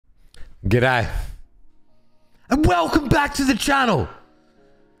G'day. And welcome back to the channel.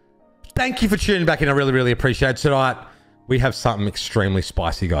 Thank you for tuning back in. I really, really appreciate it. Tonight, we have something extremely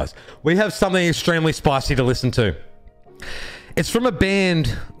spicy, guys. We have something extremely spicy to listen to. It's from a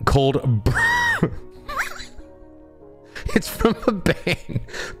band called... It's from a band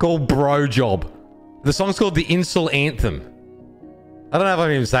called BROJOB. The song's called the INCEL Anthem. I don't know if I'm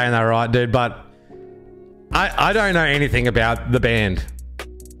even saying that right, dude, but I don't know anything about the band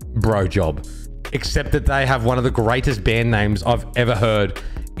BROJOB, except that they have one of the greatest band names I've ever heard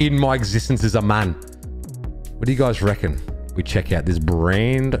in my existence as a man. What do you guys reckon? We check out this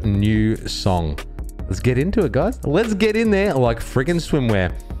brand new song. Let's get into it, guys. Let's get in there like friggin'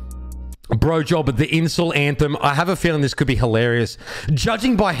 swimwear. BROJOB, the INCEL Anthem. I have a feeling this could be hilarious,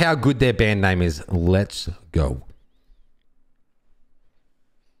 judging by how good their band name is. Let's go.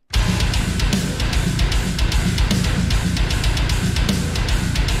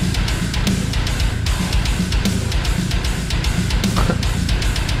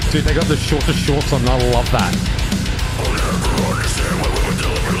 Dude, they got the shortest shorts on. I love that. I'll never understand why women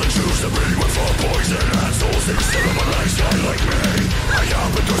deliberately choose to be with full poison assholes instead of a nice guy like me. I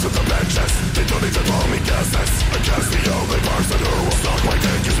am because of the benches. They don't even call me guesses. I guess the only person who will suck my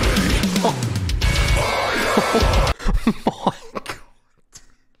dick is me. Oh my God.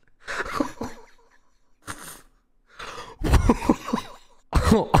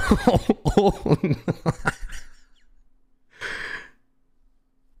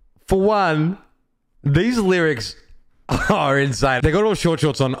 For one, these lyrics are insane. They got all short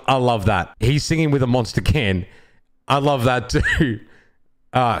shorts on. I love that. He's singing with a monster can. I love that too.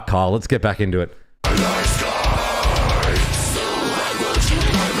 All right, Kyle, let's get back into it.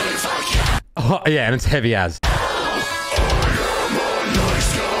 Oh, yeah, and it's heavy as.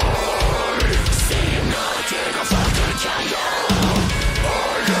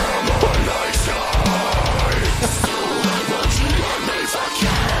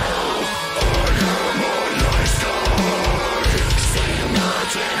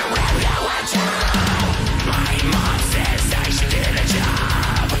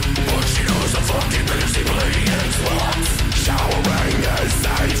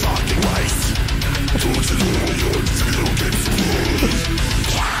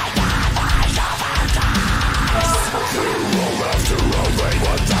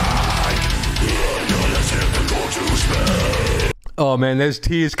 Oh man, there's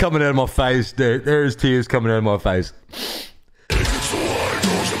tears coming out of my face, dude. There's tears coming out of my face.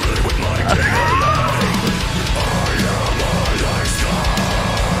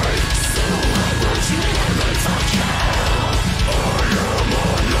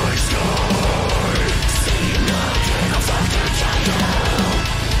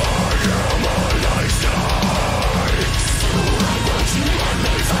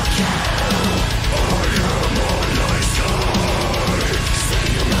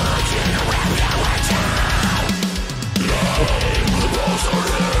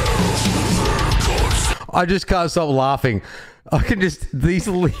 I just can't stop laughing. I can just, these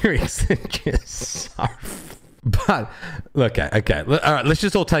lyrics are just so... But, okay. All right, let's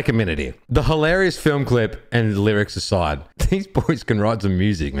just all take a minute here. The hilarious film clip and the lyrics aside, these boys can write some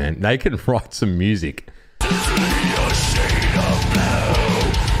music, man. They can write some music. His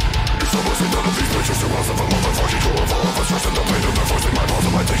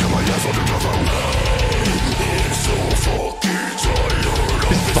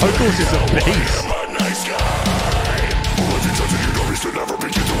vocals is a beast.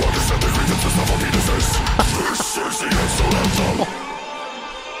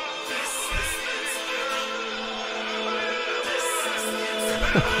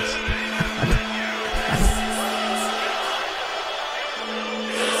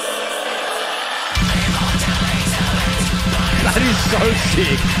 That is so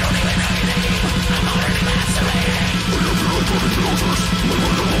sick.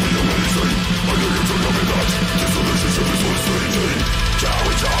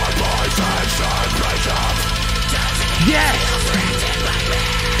 Yes!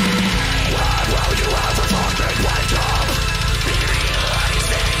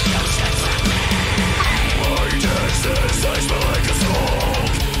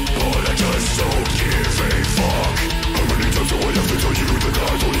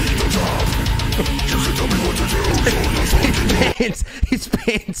 His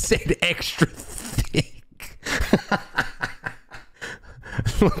pants said extra thick.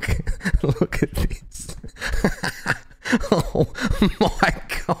 Look at this. Oh my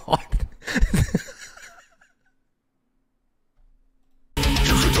God.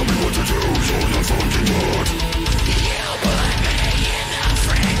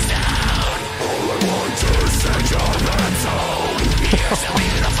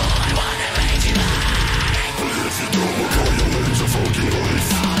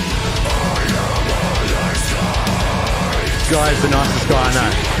 always the nicest guy I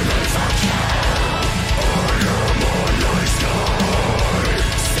know.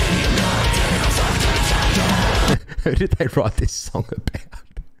 Who did they write this song about?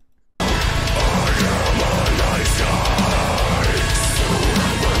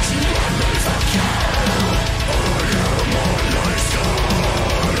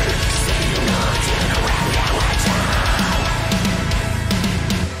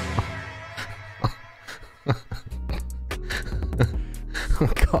 Oh,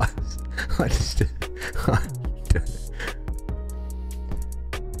 guys,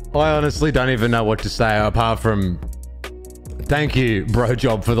 I honestly don't even know what to say apart from thank you,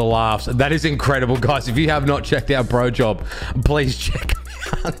 BROJOB, for the laughs. That is incredible, guys. If you have not checked out BROJOB, please check them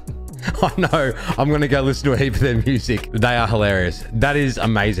out. I know I'm going to go listen to a heap of their music. They are hilarious. That is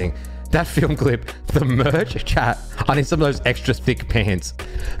amazing. That film clip, the merch, chat. I need some of those extra thick pants.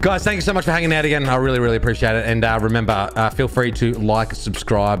 Guys, thank you so much for hanging out again. I really, really appreciate it. And remember, feel free to like,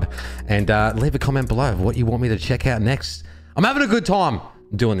 subscribe, and leave a comment below of what you want me to check out next. I'm having a good time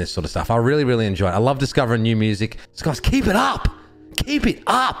doing this sort of stuff. I really, really enjoy it. I love discovering new music. So guys, keep it up. Keep it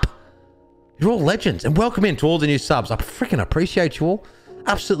up. You're all legends. And welcome in to all the new subs. I freaking appreciate you all.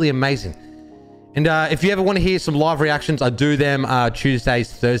 Absolutely amazing. And if you ever want to hear some live reactions, I do them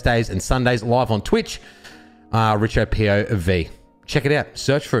Tuesdays, Thursdays, and Sundays live on Twitch. RichoPOV. Check it out.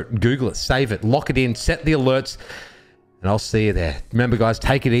 Search for it. Google it. Save it. Lock it in. Set the alerts. And I'll see you there. Remember, guys,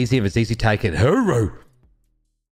 take it easy. If it's easy, take it. Hooroo.